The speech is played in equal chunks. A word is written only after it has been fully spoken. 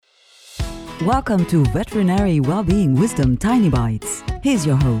Welcome to Veterinary Wellbeing Wisdom Tiny Bites. Here's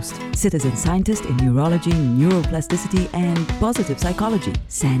your host, citizen scientist in neurology, neuroplasticity, and positive psychology,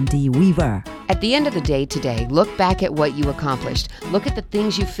 Sandy Weaver. At the end of the day today, look back at what you accomplished. Look at the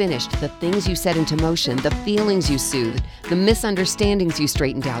things you finished, the things you set into motion, the feelings you soothed, the misunderstandings you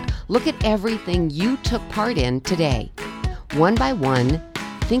straightened out. Look at everything you took part in today. One by one,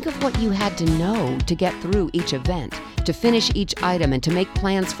 think of what you had to know to get through each event, to finish each item, and to make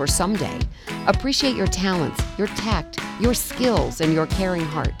plans for someday. Appreciate your talents, your tact, your skills, and your caring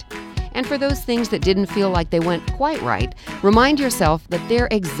heart. And for those things that didn't feel like they went quite right, remind yourself that they're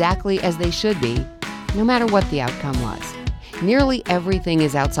exactly as they should be, no matter what the outcome was. Nearly everything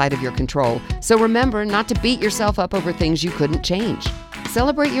is outside of your control, so remember not to beat yourself up over things you couldn't change.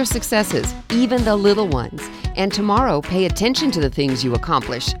 Celebrate your successes, even the little ones. And tomorrow, pay attention to the things you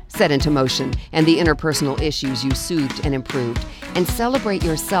accomplish, set into motion, and the interpersonal issues you soothed and improved, and celebrate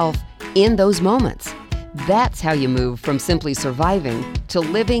yourself in those moments. That's how you move from simply surviving to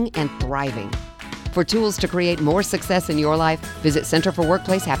living and thriving. For tools to create more success in your life, visit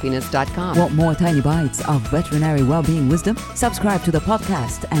centerforworkplacehappiness.com. Want more tiny bites of veterinary well-being wisdom? Subscribe to the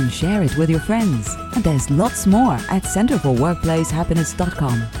podcast and share it with your friends. And there's lots more at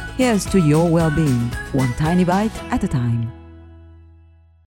centerforworkplacehappiness.com. Here's to your well-being, one tiny bite at a time.